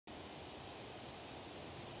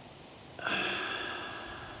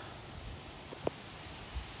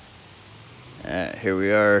Here we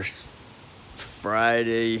are,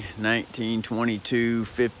 Friday, 1922,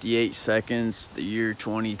 58 seconds, the year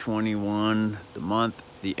 2021, the month,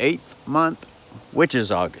 the 8th month, which is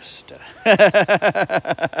August.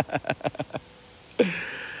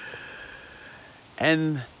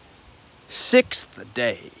 And 6th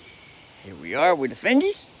day. Here we are with the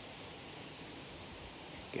fingies.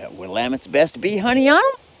 Got Willamette's best bee honey on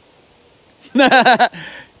them.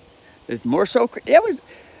 It's more so, it was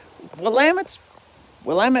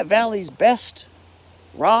Willamette Valley's best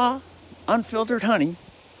raw, unfiltered honey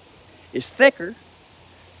is thicker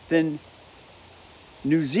than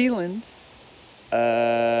New Zealand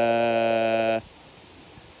Manuka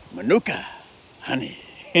honey.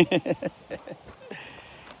 It's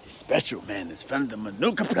special, man. It's from the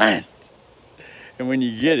Manuka plant. And when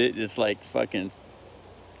you get it, it's like fucking,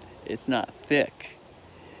 it's not thick.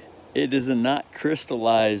 It is not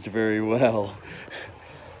crystallized very well.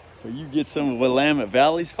 But you get some of Willamette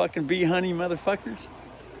Valley's fucking bee honey, motherfuckers.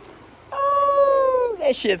 Oh,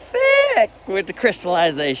 that shit thick with the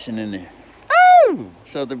crystallization in there. Oh,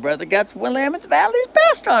 so the brother got Willamette Valley's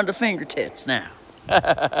best on the fingertips now.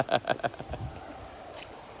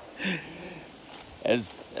 As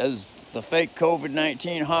the fake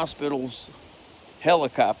COVID-19 hospital's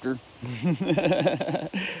helicopter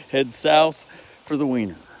heads south for the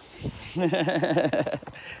wiener.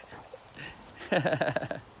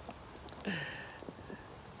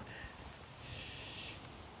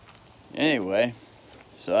 Anyway,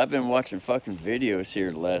 so I've been watching fucking videos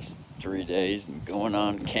here the last 3 days and going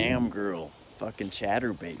on Cam Girl fucking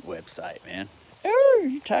Chatterbait website, man. Oh,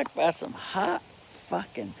 you talk about some hot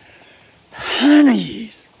fucking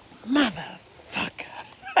honeys, motherfucker.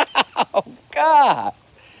 Oh God,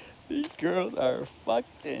 these girls are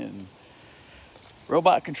fucking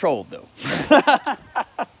robot controlled though.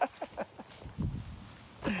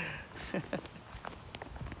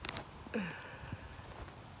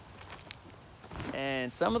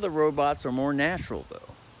 And some of the robots are more natural though.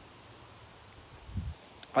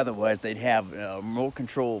 Otherwise they'd have a remote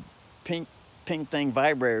control pink thing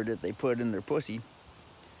vibrator that they put in their pussy.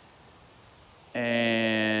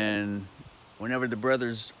 And whenever the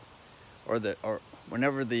brothers or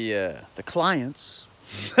whenever the clients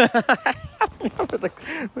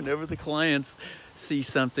whenever the clients see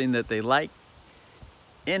something that they like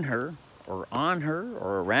in her or on her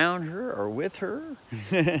or around her or with her,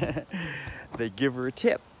 they give her a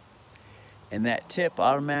tip, and that tip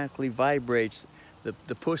automatically vibrates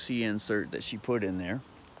the pussy insert that she put in there,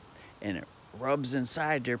 and it rubs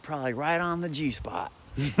inside there, probably right on the G-spot.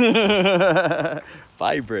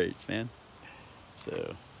 Vibrates, man.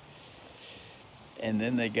 So, and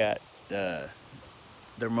then they got the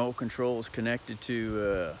remote controls connected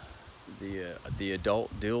to the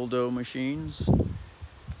adult dildo machines,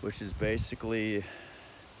 which is basically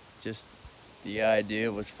just, the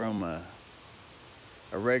idea was from a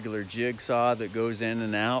regular jigsaw that goes in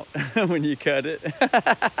and out when you cut it.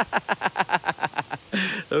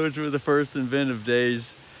 Those were the first inventive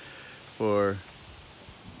days for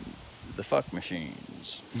the fuck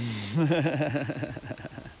machines.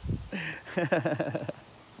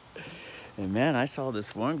 And man, I saw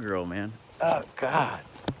this one girl, man. Oh God.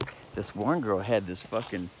 This one girl had this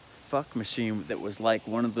fucking fuck machine that was like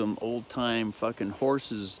one of them old time fucking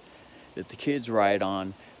horses that the kids ride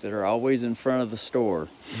on that are always in front of the store.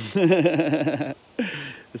 This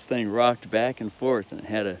thing rocked back and forth and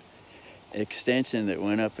had an extension that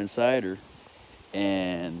went up inside her,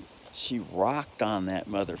 and she rocked on that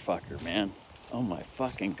motherfucker, man. Oh my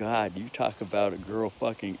fucking God, you talk about a girl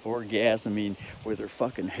fucking orgasming with her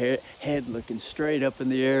fucking head looking straight up in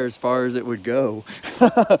the air as far as it would go.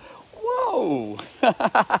 Whoa!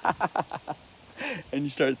 And you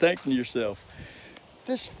start thinking to yourself,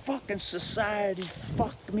 this fucking society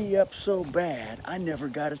fucked me up so bad, I never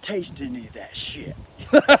got to taste any of that shit.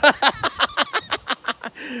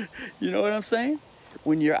 You know what I'm saying?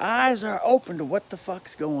 When your eyes are open to what the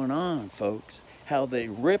fuck's going on, folks, how they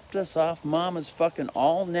ripped us off mama's fucking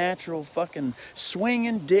all-natural fucking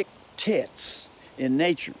swinging dick tits in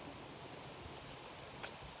nature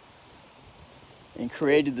and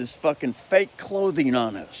created this fucking fake clothing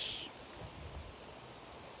on us.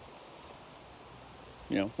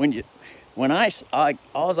 You know,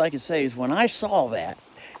 all I can say is when I saw that,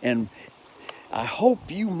 and I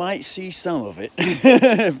hope you might see some of it,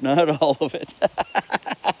 if not all of it.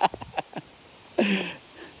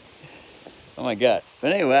 Oh my God.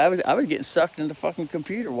 But anyway, I was getting sucked into the fucking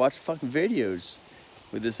computer, watching fucking videos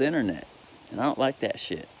with this internet. And I don't like that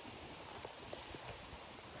shit.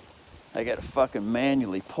 I gotta fucking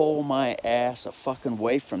manually pull my ass a fucking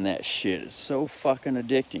away from that shit. It's so fucking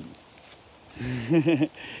addicting.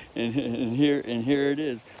 and here it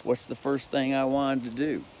is. What's the first thing I wanted to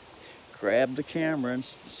do? Grab the camera and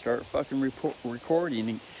start fucking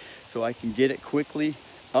recording so I can get it quickly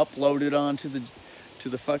uploaded onto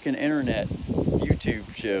the fucking internet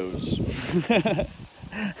YouTube shows.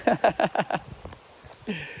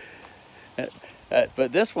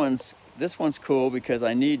 But this one's cool because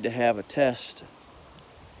I need to have a test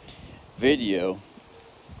video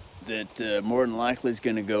that more than likely is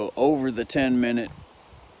going to go over the 10-minute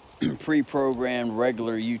pre-programmed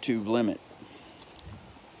regular YouTube limit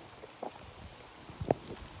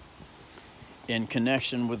in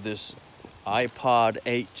connection with this iPod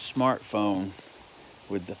 8 smartphone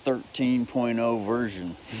with the 13.0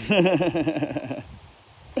 version.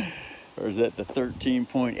 Or is that the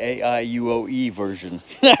 13.AIUOE version?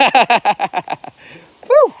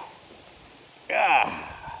 Woo! Ah.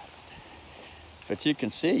 But you can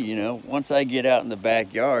see, you know, once I get out in the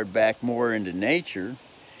backyard, back more into nature,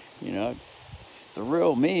 you know, the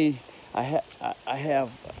real me,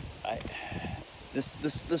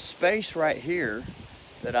 this space right here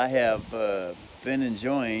that I have been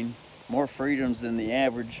enjoying more freedoms than the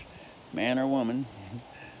average man or woman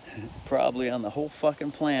probably on the whole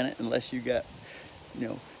fucking planet, unless you got, you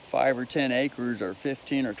know, 5 or 10 acres or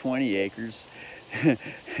 15 or 20 acres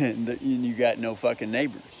and you got no fucking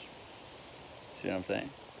neighbors. See what I'm saying?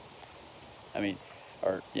 I mean,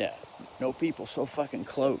 or yeah, no people so fucking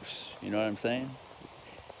close. You know what I'm saying?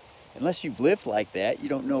 Unless you've lived like that, you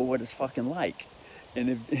don't know what it's fucking like.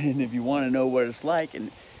 And if you want to know what it's like, and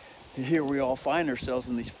here we all find ourselves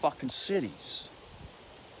in these fucking cities,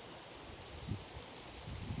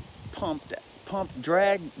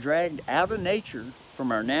 dragged out of nature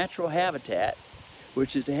from our natural habitat,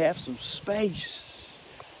 which is to have some space.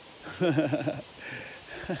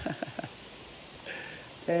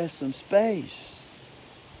 Have some space.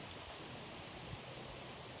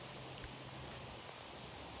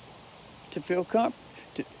 To feel comfortable,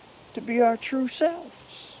 to be our true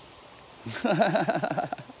selves. God,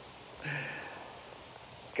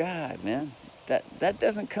 man, that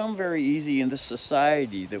doesn't come very easy in the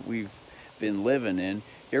society that we've been living in,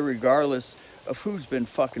 irregardless of who's been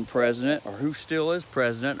fucking president or who still is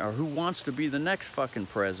president or who wants to be the next fucking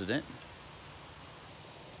president.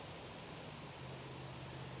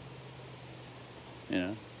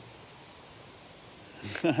 You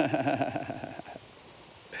know?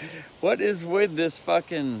 What is with this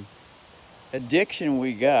fucking addiction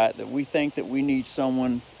we got that we think that we need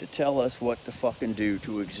someone to tell us what to fucking do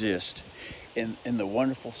to exist in the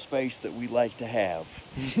wonderful space that we like to have?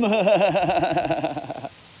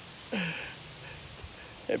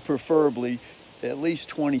 And preferably at least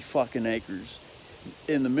 20 fucking acres.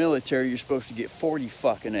 In the military, you're supposed to get 40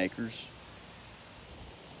 fucking acres.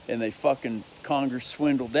 And they fucking, Congress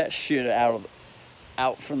swindled that shit out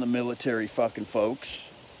from the military fucking folks.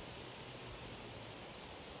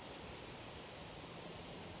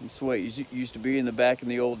 That's the way it used to be in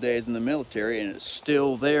the old days in the military, and it's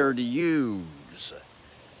still there to use.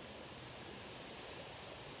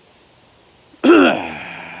 There's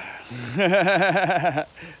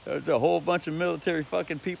a whole bunch of military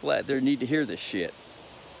fucking people out there need to hear this shit.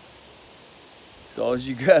 So all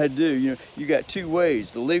you gotta do, you know, you got two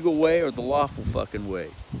ways, the legal way or the lawful fucking way.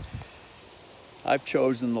 I've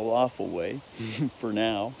chosen the lawful way for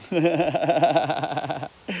now.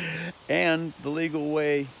 And the legal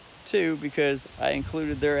way too, because I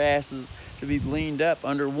included their asses to be leaned up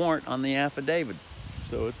under warrant on the affidavit.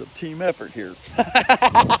 So it's a team effort here.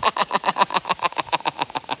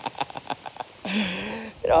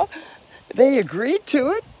 You know, they agreed to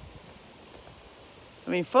it. I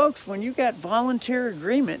mean, folks, when you got volunteer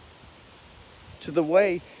agreement to the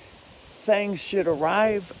way things should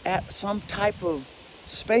arrive at some type of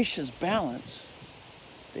spacious balance,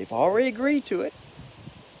 they've already agreed to it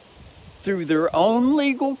through their own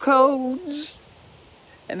legal codes,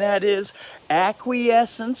 and that is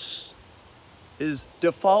acquiescence is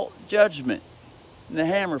default judgment, and the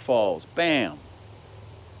hammer falls, bam.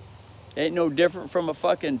 Ain't no different from a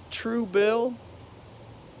fucking true bill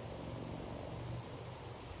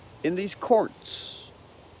in these courts.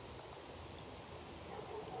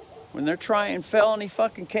 When they're trying felony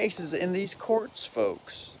fucking cases in these courts,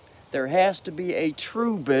 folks, there has to be a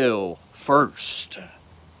true bill first.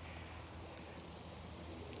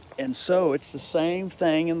 And so it's the same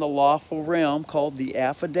thing in the lawful realm called the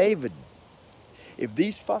affidavit. If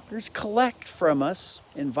these fuckers collect from us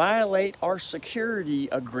and violate our security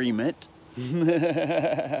agreement,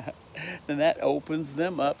 then that opens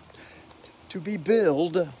them up to be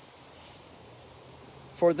billed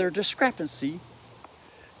for their discrepancy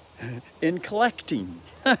in collecting.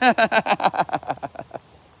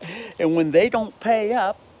 And when they don't pay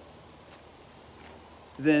up,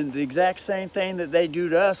 then the exact same thing that they do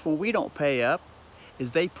to us when we don't pay up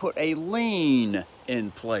is they put a lien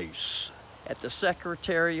in place at the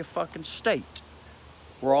Secretary of fucking State,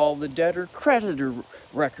 where all the debtor-creditor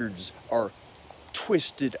records are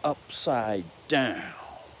twisted upside down.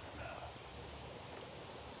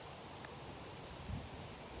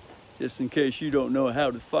 Just in case you don't know how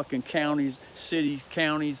the fucking counties, cities,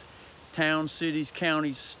 counties, towns, cities,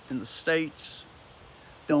 counties in the states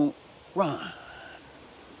don't run.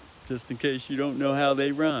 Just in case you don't know how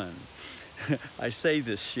they run. I say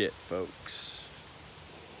this shit, folks.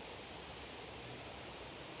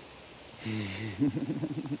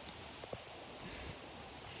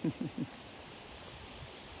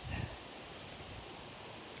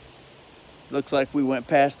 Looks like we went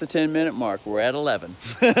past the 10-minute mark. We're at 11.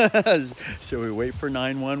 Shall we wait for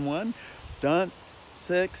 911? Done.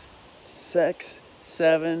 6,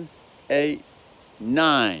 7, 8,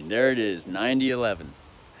 9. There it is. 9011.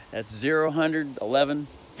 That's 0, 100, 11.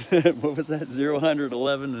 What was that? 0,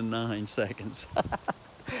 111 and 9 seconds. What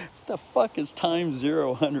the fuck is time 0,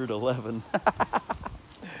 111?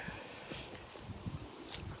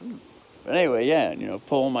 But anyway, yeah, you know,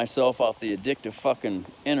 pulling myself off the addictive fucking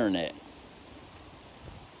internet.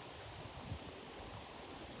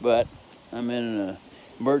 But I'm in an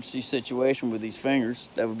emergency situation with these fingers.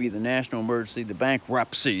 That would be the national emergency, the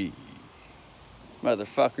bankruptcy.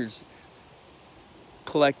 Motherfuckers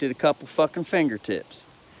collected a couple fucking fingertips.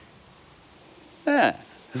 Yeah.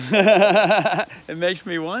 It makes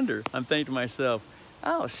me wonder. I'm thinking to myself,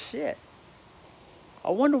 oh shit. I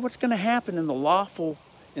wonder what's gonna happen in the lawful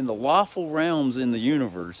realms in the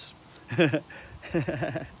universe.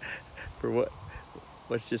 For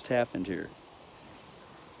what's just happened here.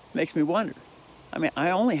 Makes me wonder. I mean, I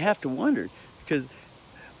only have to wonder because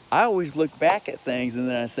I always look back at things and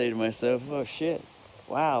then I say to myself, oh shit,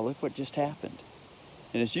 wow, look what just happened.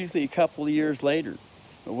 And it's usually a couple of years later.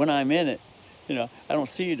 But when I'm in it, you know, I don't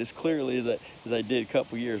see it as clearly as I did a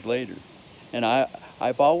couple of years later. And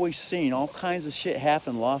I've always seen all kinds of shit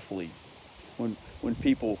happen lawfully when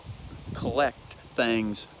people collect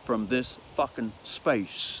things from this fucking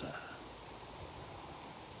space.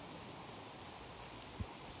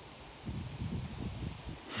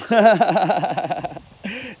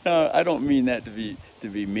 No, I don't mean that to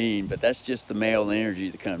be mean, but that's just the male energy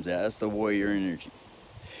that comes out. That's the warrior energy.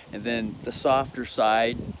 And then the softer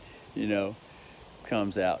side, you know,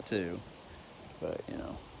 comes out too. But, you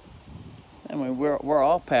know, I mean, we're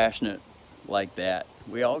all passionate like that.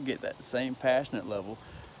 We all get that same passionate level,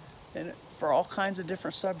 and for all kinds of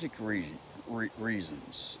different subject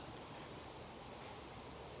reasons.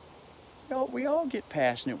 You know, we all get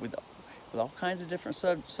passionate with all kinds of different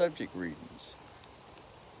subject reasons,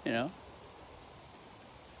 you know.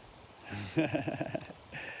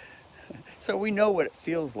 So we know what it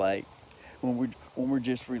feels like when we're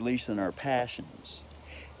just releasing our passions,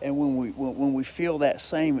 and when we feel that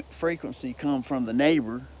same frequency come from the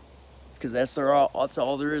neighbor, because that's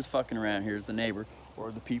all there is fucking around here is the neighbor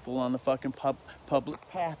or the people on the fucking public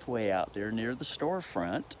pathway out there near the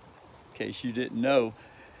storefront. In case you didn't know.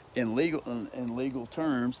 In legal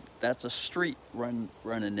terms, that's a street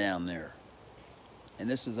running down there. And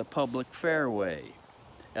this is a public fairway,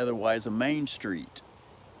 otherwise a main street.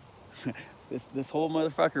 This whole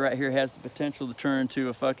motherfucker right here has the potential to turn into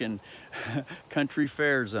a fucking country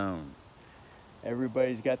fair zone.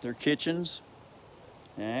 Everybody's got their kitchens,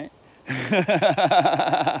 all right?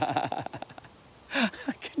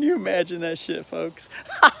 Can you imagine that shit, folks?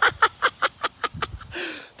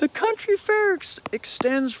 The country fair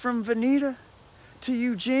extends from Veneta to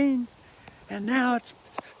Eugene, and now it's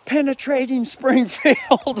penetrating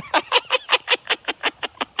Springfield.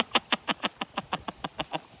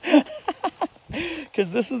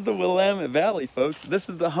 Because this is the Willamette Valley, folks. This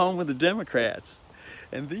is the home of the Democrats.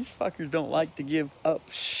 And these fuckers don't like to give up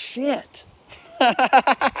shit.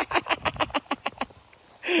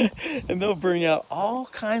 And they'll bring out all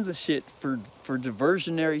kinds of shit for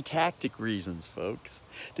diversionary tactic reasons, folks.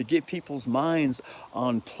 To get people's minds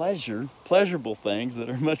on pleasurable things that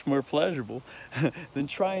are much more pleasurable than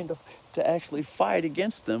trying to actually fight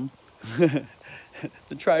against them, to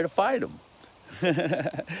try to fight them.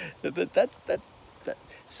 That's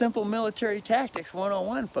simple military tactics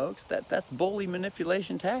 101, folks. That's bully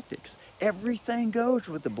manipulation tactics. Everything goes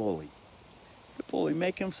with the bully. The bully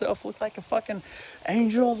make himself look like a fucking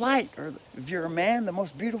angel of light, or if you're a man, the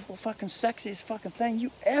most beautiful fucking sexiest fucking thing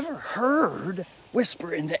you ever heard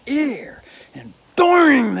whisper in the ear and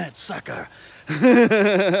doing that sucker.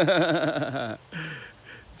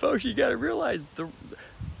 Folks, you got to realize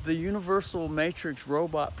the Universal Matrix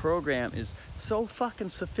robot program is so fucking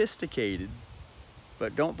sophisticated.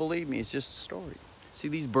 But don't believe me, it's just a story. See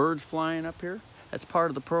these birds flying up here? That's part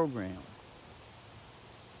of the program.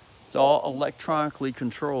 It's all electronically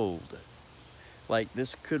controlled. Like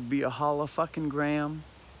this could be a holo-fucking-gram.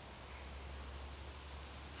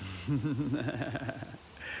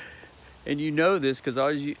 And you know this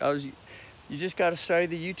because you just got to study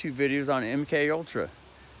the YouTube videos on MK Ultra,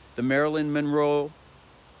 the Marilyn Monroe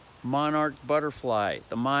Monarch butterfly,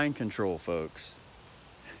 the mind control, folks.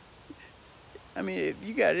 I mean, if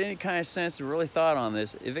you got any kind of sense of really thought on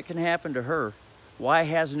this, if it can happen to her, why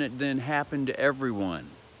hasn't it then happened to everyone?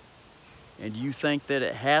 And you think that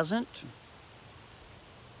it hasn't?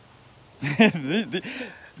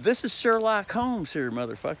 This is Sherlock Holmes here,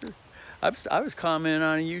 motherfucker. I was commenting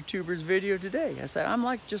on a YouTuber's video today. I said, I'm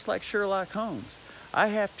just like Sherlock Holmes. I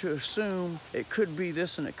have to assume it could be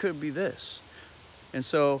this and it could be this. And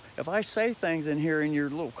so if I say things in here in your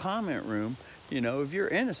little comment room, you know, if you're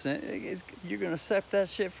innocent, you're going to accept that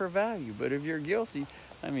shit for value. But if you're guilty,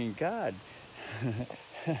 I mean, God,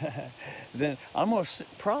 then I'm going to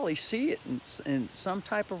probably see it in some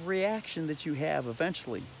type of reaction that you have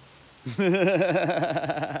eventually.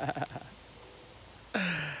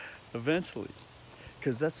 Eventually.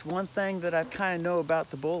 Because that's one thing that I kind of know about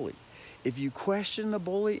the bully. If you question the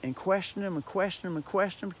bully and question him and question him and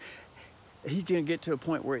question him, he's going to get to a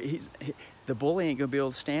point where the bully ain't going to be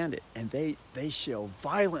able to stand it. And they shall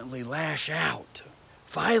violently lash out.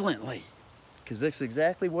 Violently. Because that's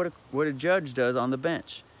exactly what a judge does on the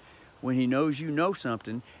bench. When he knows you know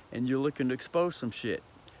something and you're looking to expose some shit.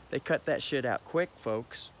 They cut that shit out quick,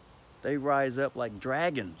 folks. They rise up like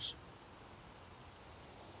dragons.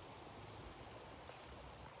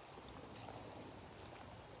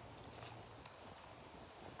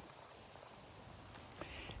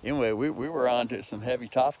 Anyway, we were on to some heavy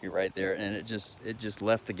topic right there, and it just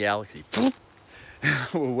left the galaxy.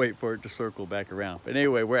 We'll wait for it to circle back around. But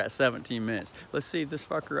anyway, we're at 17 minutes. Let's see if this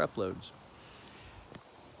fucker uploads.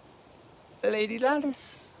 Lady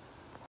Lattice.